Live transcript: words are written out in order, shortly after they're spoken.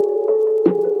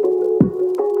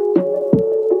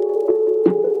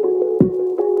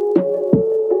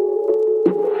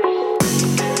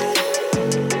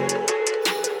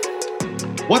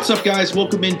What's up, guys?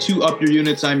 Welcome into Up Your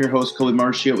Units. I'm your host, Colby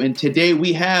Marcio, and today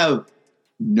we have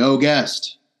no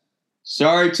guest.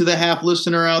 Sorry to the half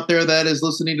listener out there that is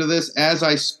listening to this as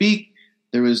I speak.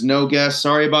 There is no guest.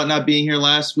 Sorry about not being here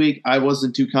last week. I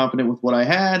wasn't too confident with what I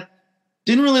had.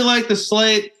 Didn't really like the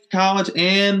slate, college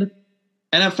and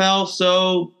NFL,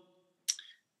 so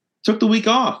took the week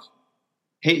off.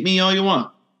 Hate me all you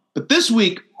want. But this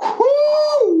week,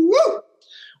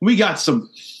 we got some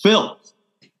filth.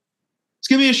 It's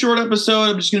going to be a short episode.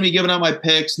 I'm just going to be giving out my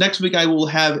picks. Next week, I will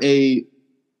have a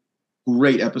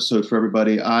great episode for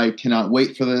everybody. I cannot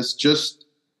wait for this. Just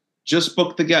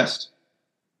book the guest.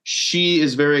 She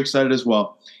is very excited as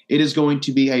well. It is going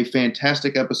to be a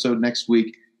fantastic episode next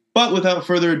week. But without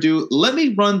further ado, let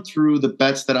me run through the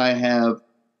bets that I have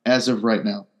as of right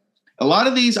now. A lot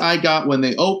of these I got when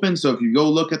they opened, so if you go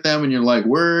look at them and you're like,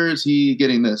 where is he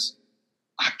getting this?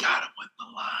 I got him when the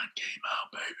line came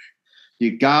out, baby.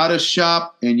 You gotta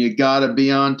shop and you gotta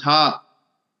be on top.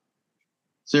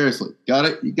 Seriously,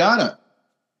 you gotta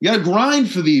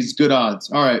grind for these good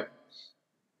odds. All right.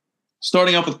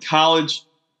 Starting off with college.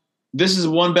 This is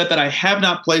one bet that I have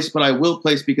not placed, but I will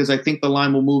place because I think the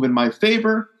line will move in my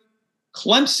favor.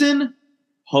 Clemson,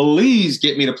 please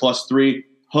get me to +3.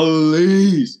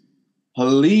 Please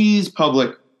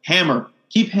public, hammer.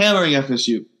 Keep hammering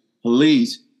FSU.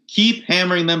 Please keep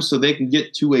hammering them so they can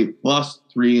get to a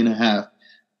 +3.5.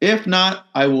 If not,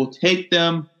 I will take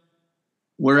them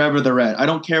wherever they're at. I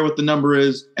don't care what the number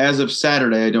is. As of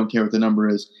Saturday, I don't care what the number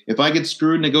is. If I get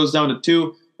screwed and it goes down to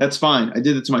 2, that's fine. I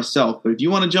did it to myself. But if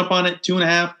you want to jump on it,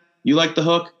 2.5, you like the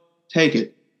hook, take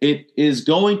it. It is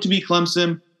going to be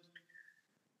Clemson.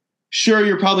 Sure,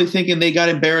 you're probably thinking they got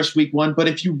embarrassed week 1, but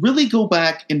if you really go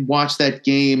back and watch that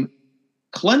game,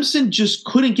 Clemson just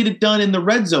couldn't get it done in the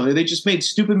red zone. They just made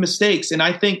stupid mistakes, and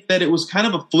I think that it was kind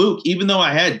of a fluke, even though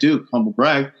I had Duke, humble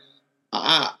brag.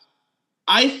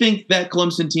 I think that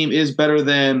Clemson team is better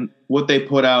than what they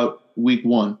put out week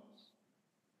 1.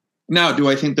 Now, do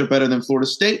I think they're better than Florida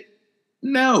State?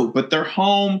 No, but they're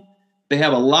home. They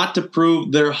have a lot to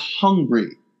prove. They're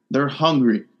hungry.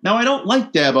 Now, I don't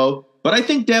like Dabo, but I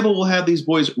think Dabo will have these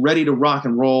boys ready to rock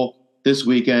and roll this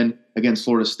weekend against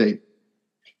Florida State.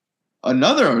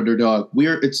 Another underdog.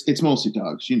 It's mostly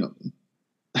dogs, you know me.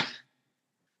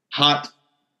 Hot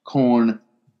corn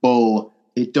bowl.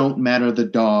 It don't matter the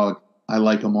dog. I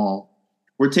like them all.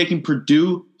 We're taking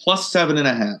Purdue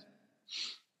 +7.5.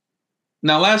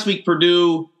 Now, last week,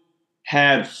 Purdue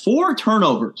had 4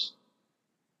 turnovers.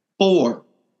 4.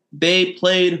 They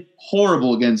played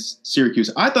horrible against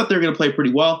Syracuse. I thought they were going to play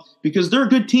pretty well because they're a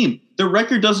good team. Their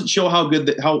record doesn't show how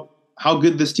good how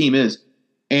good this team is.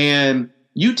 And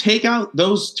you take out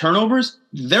those turnovers,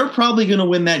 they're probably going to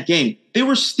win that game. They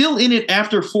were still in it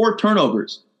after 4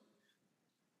 turnovers.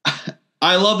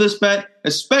 I love this bet,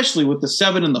 especially with the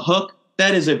 7 and the hook.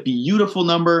 That is a beautiful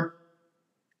number.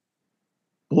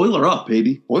 Boiler up,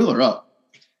 baby. Boiler up.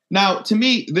 Now, to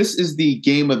me, this is the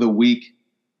game of the week.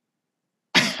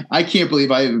 I can't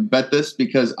believe I even bet this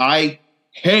because I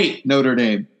hate Notre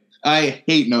Dame.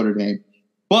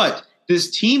 But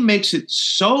this team makes it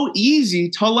so easy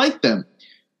to like them.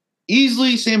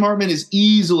 Easily, Sam Hartman is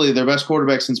easily their best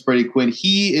quarterback since Brady Quinn.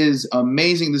 He is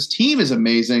amazing. This team is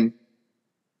amazing.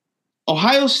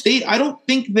 Ohio State, I don't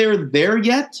think they're there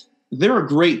yet. They're a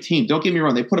great team. Don't get me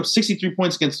wrong. They put up 63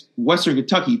 points against Western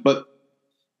Kentucky, but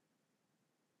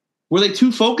were they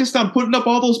too focused on putting up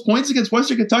all those points against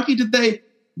Western Kentucky? Did they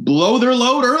blow their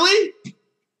load early?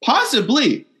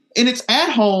 Possibly. And it's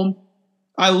at home.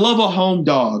 I love a home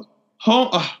dog.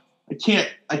 I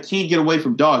can't get away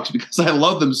from dogs because I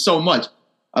love them so much.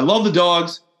 I love the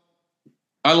dogs.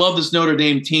 I love this Notre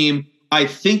Dame team. I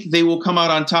think they will come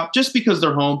out on top just because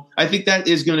they're home. I think that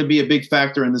is going to be a big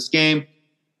factor in this game.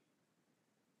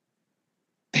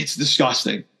 It's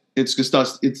disgusting. It's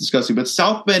disgusting. But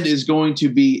South Bend is going to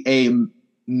be a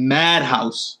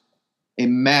madhouse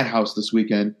this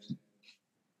weekend.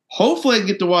 Hopefully I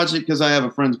get to watch it because I have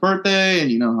a friend's birthday,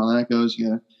 and you know how that goes.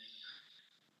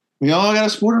 We all got to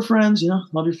support our friends,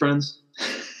 love your friends.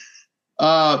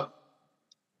 Now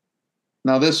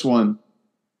this one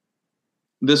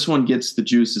gets the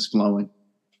juices flowing.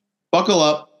 Buckle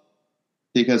up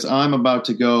because I'm about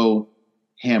to go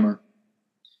hammer.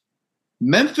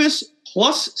 Memphis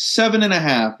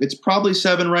 +7.5. It's probably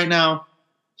 7 right now.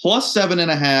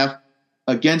 +7.5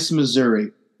 against Missouri.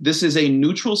 This is a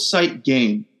neutral site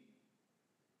game.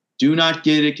 Do not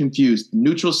get it confused.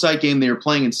 Neutral site game. They are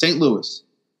playing in St. Louis.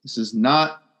 This is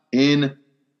not in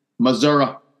Missouri.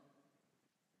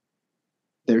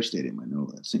 Their stadium. I know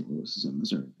that St. Louis is in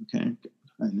Missouri. Okay.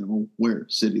 I know where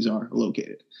cities are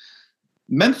located.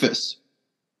 Memphis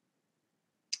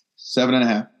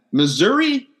 7.5.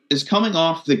 Missouri is coming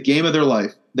off the game of their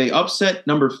life. They upset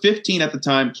number 15 at the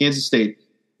time, Kansas State.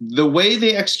 The way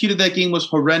they executed that game was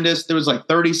horrendous. There was like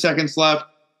 30 seconds left.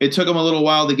 It took them a little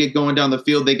while to get going down the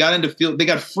field. They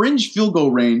got fringe field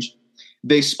goal range.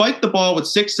 They spiked the ball with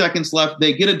 6 seconds left.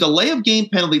 They get a delay of game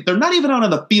penalty. They're not even out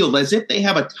on the field as if they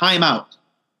have a timeout.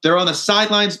 They're on the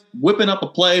sidelines whipping up a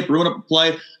play, brewing up a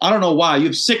play. I don't know why. You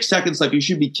have 6 seconds left. You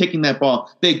should be kicking that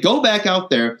ball. They go back out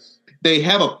there. They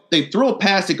throw a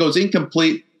pass that goes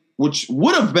incomplete, which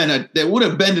would have bended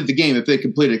the game if they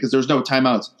completed it because there's no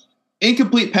timeouts.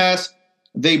 Incomplete pass.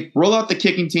 They roll out the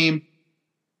kicking team.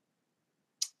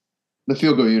 The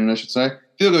field goal unit, I should say.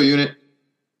 Field goal unit.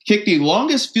 Kick the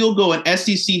longest field goal in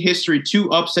SEC history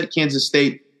to upset Kansas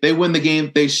State. They win the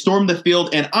game. They storm the field.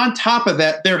 And on top of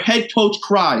that, their head coach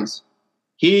cries.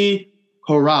 He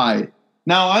cried.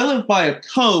 Now, I live by a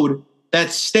code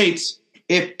that states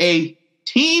if the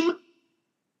team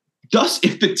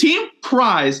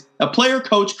cries, a player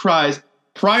coach cries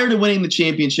prior to winning the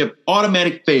championship,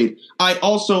 automatic fade. I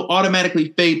also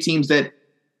automatically fade teams that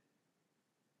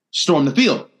storm the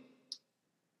field.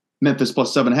 Memphis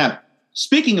plus 7.5.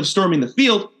 Speaking of storming the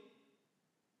field,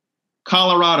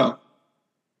 Colorado.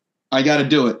 I got to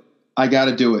do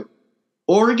it.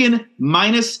 Oregon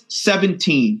minus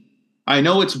 17. I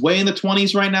know it's way in the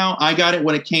 20s right now. I got it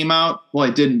when it came out. Well,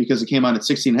 I didn't because it came out at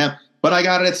 16.5, but I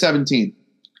got it at 17.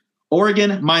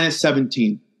 Oregon minus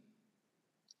 17.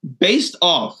 Based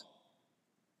off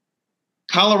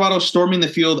Colorado storming the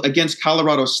field against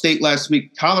Colorado State last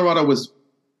week, Colorado was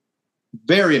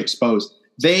very exposed.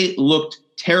 They looked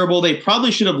terrible. They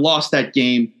probably should have lost that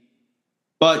game,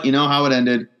 but you know how it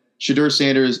ended. Shedeur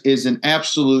Sanders is an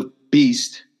absolute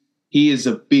beast. He is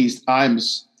a beast. I'm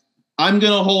going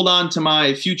to hold on to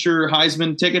my future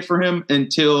Heisman ticket for him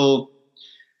until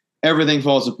everything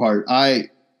falls apart.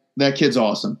 That kid's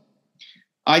awesome.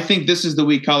 I think this is the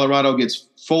week Colorado gets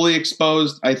fully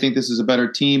exposed. I think this is a better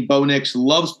team. Bo Nix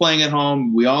loves playing at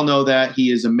home. We all know that.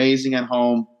 He is amazing at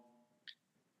home.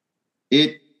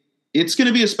 It's going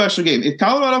to be a special game. If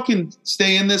Colorado can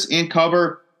stay in this and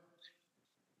cover,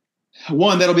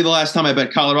 one, that'll be the last time I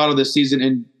bet Colorado this season.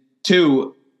 And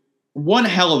two, one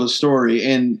hell of a story.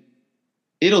 And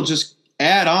it'll just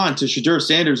add on to Shedeur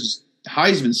Sanders'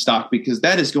 Heisman stock because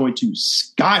that is going to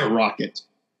skyrocket.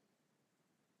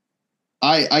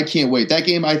 I can't wait. That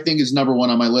game, I think, is number one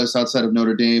on my list outside of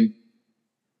Notre Dame.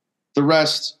 The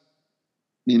rest,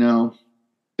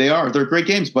 they're great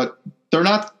games, but they're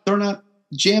not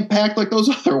jam-packed like those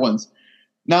other ones.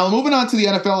 Now, moving on to the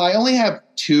NFL, I only have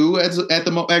two at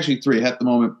the moment. Actually, three at the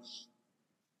moment.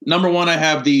 Number one, I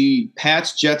have the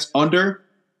Pats-Jets under.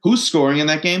 Who's scoring in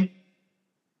that game?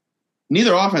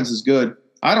 Neither offense is good.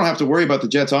 I don't have to worry about the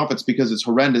Jets' offense because it's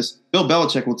horrendous. Bill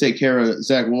Belichick will take care of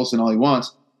Zach Wilson all he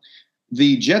wants.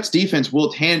 The Jets' defense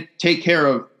will take care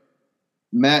of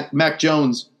Mac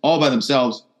Jones all by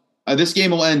themselves. This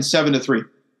game will end 7-3.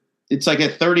 It's like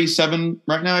at 37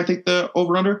 right now, I think, the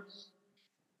over-under.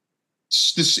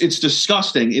 It's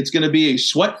disgusting. It's going to be a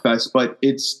sweat fest, but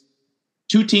it's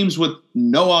two teams with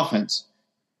no offense.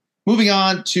 Moving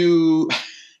on to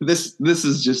this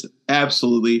is just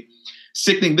absolutely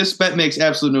sickening. This bet makes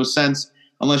absolutely no sense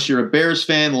unless you're a Bears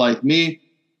fan like me.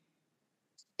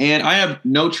 And I have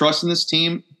no trust in this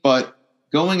team, but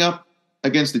going up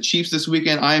against the Chiefs this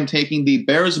weekend, I am taking the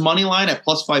Bears money line at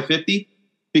plus 550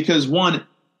 because, one,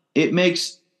 it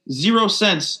makes 0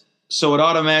 sense, so it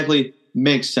automatically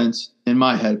makes sense in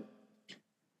my head.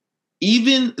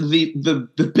 Even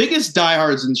the biggest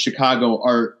diehards in Chicago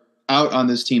are out on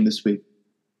this team this week.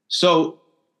 So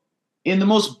in the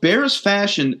most Bears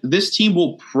fashion, this team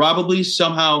will probably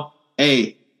somehow,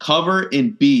 A, cover,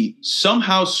 and B,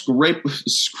 somehow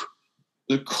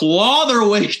claw their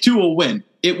way to a win.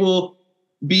 It will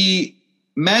be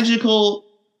magical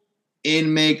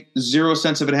and make 0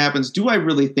 sense if it happens. Do I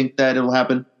really think that it'll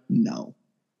happen? No.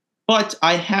 But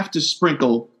I have to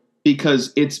sprinkle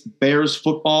because it's Bears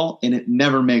football and it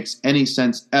never makes any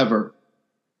sense ever.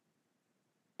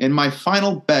 And my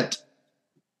final bet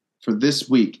for this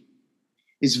week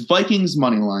is Vikings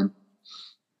money line.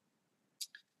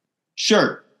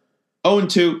 Sure.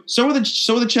 0-2. So are the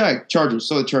Chargers.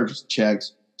 So are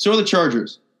the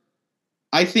Chargers.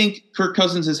 I think Kirk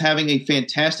Cousins is having a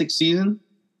fantastic season,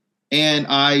 and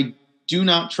I do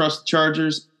not trust the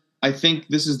Chargers. I think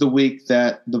this is the week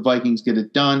that the Vikings get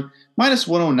it done. Minus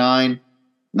 109.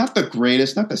 Not the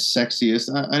greatest, not the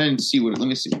sexiest. I didn't see let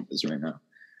me see what it is right now.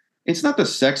 It's not the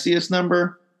sexiest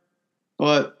number,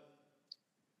 but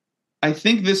I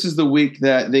think this is the week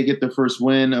that they get their first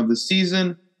win of the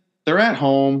season. They're at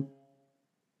home.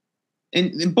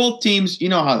 And both teams, you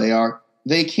know how they are.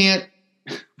 they can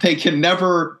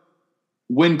never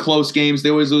win close games. They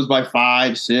always lose by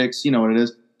 5, 6. You know what it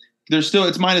is. It's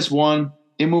 -1.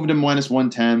 It moved to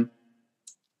 -110.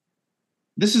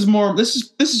 This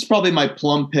is probably my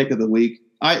plum pick of the week.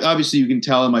 Obviously you can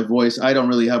tell in my voice, I don't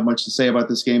really have much to say about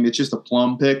this game. It's just a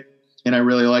plum pick, and I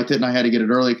really liked it, and I had to get it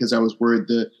early because I was worried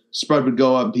the spread would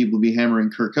go up and people would be hammering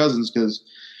Kirk Cousins because,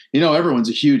 everyone's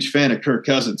a huge fan of Kirk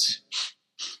Cousins.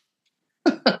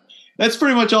 That's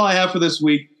pretty much all I have for this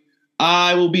week.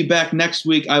 I will be back next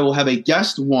week. I will have a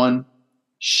guest one.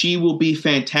 She will be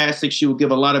fantastic. She will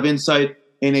give a lot of insight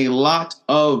and a lot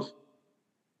of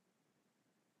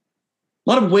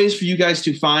ways for you guys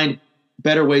to find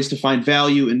better ways to find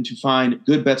value and to find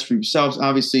good bets for yourselves.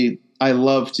 Obviously, I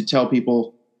love to tell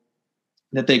people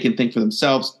that they can think for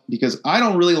themselves because I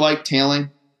don't really like tailing.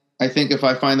 I think if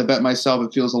I find the bet myself,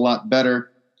 it feels a lot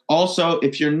better. Also,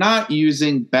 if you're not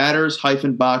using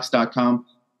batters-box.com,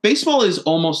 baseball is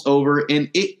almost over, and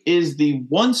it is the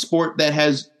one sport that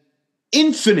has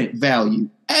infinite value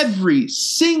every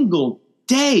single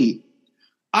day.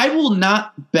 I will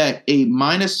not bet a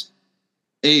minus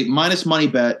money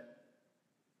bet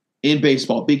in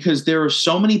baseball because there are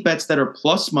so many bets that are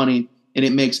plus money, and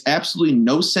it makes absolutely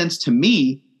no sense to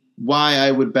me why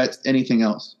I would bet anything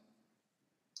else.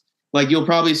 Like you'll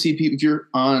probably see people, if you're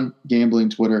on gambling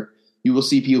Twitter, you will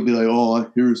see people be like, oh,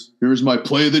 here's my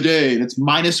play of the day, and it's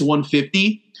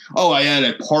 -150. Oh, I had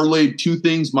a parlayed 2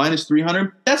 things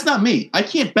 -300. That's not me. I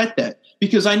can't bet that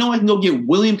because I know I can go get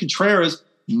William Contreras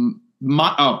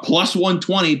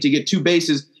 +120 to get 2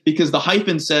 bases because the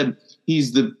hyphen said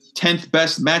he's the 10th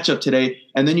best matchup today,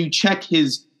 and then you check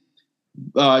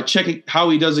how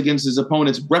he does against his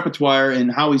opponent's repertoire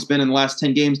and how he's been in the last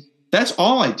 10 games. That's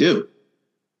all I do.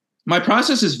 My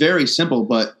process is very simple,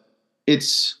 but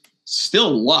it's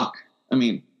still luck. I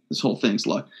mean, this whole thing's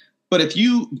luck. But if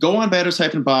you go on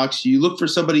batters-box, you look for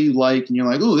somebody you like, and you're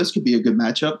like, oh, this could be a good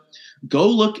matchup. Go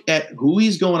look at who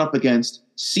he's going up against.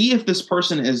 See if this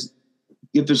person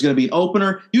if there's going to be an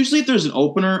opener. Usually if there's an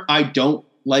opener, I don't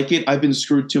like it. I've been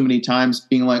screwed too many times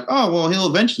being like, oh, well, he'll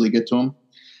eventually get to him.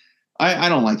 I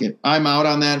don't like it. I'm out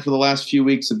on that for the last few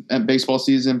weeks of baseball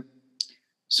season.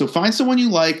 So find someone you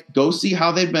like. Go see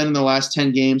how they've been in the last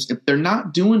 10 games. If they're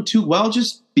not doing too well,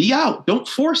 just be out. Don't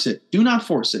force it. Do not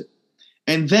force it.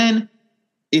 And then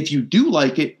if you do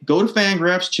like it, go to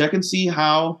Fangraphs, check and see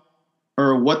how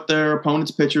or what their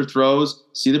opponent's pitcher throws,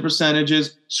 see the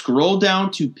percentages, scroll down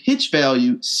to pitch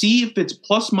value, see if it's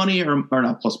plus money or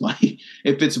not plus money,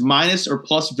 if it's minus or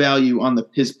plus value on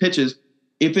his pitches.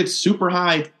 If it's super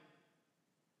high,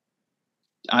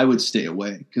 I would stay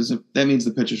away because that means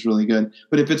the pitcher's really good.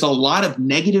 But if it's a lot of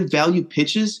negative value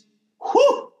pitches,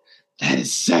 whew, that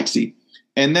is sexy.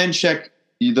 And then check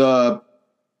the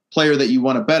player that you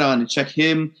want to bet on and check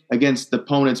him against the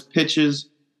opponent's pitches.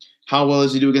 How well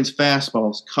does he do against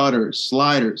fastballs, cutters,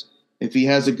 sliders? If he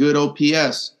has a good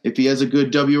OPS, if he has a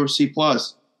good WRC+,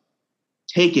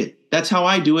 take it. That's how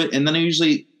I do it. And then I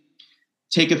usually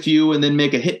take a few and then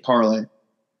make a hit parlay.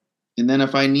 And then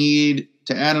if I need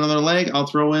to add another leg, I'll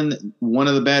throw in one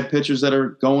of the bad pitchers that are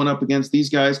going up against these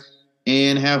guys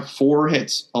and have 4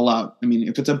 hits allowed. I mean,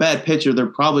 if it's a bad pitcher, they're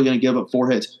probably going to give up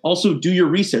 4 hits. Also, do your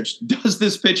research. Does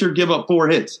this pitcher give up 4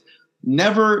 hits?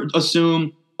 Never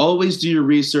assume. Always do your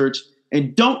research.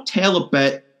 And don't tail a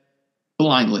bet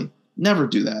blindly. Never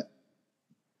do that.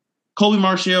 Colby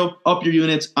Marcio, up your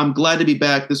units. I'm glad to be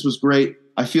back. This was great.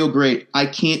 I feel great. I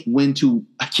can't wait to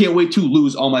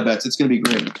lose all my bets. It's going to be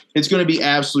great. It's going to be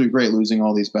absolutely great losing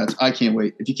all these bets. I can't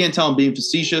wait. If you can't tell, I'm being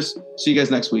facetious. See you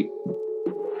guys next week.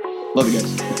 Love you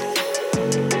guys.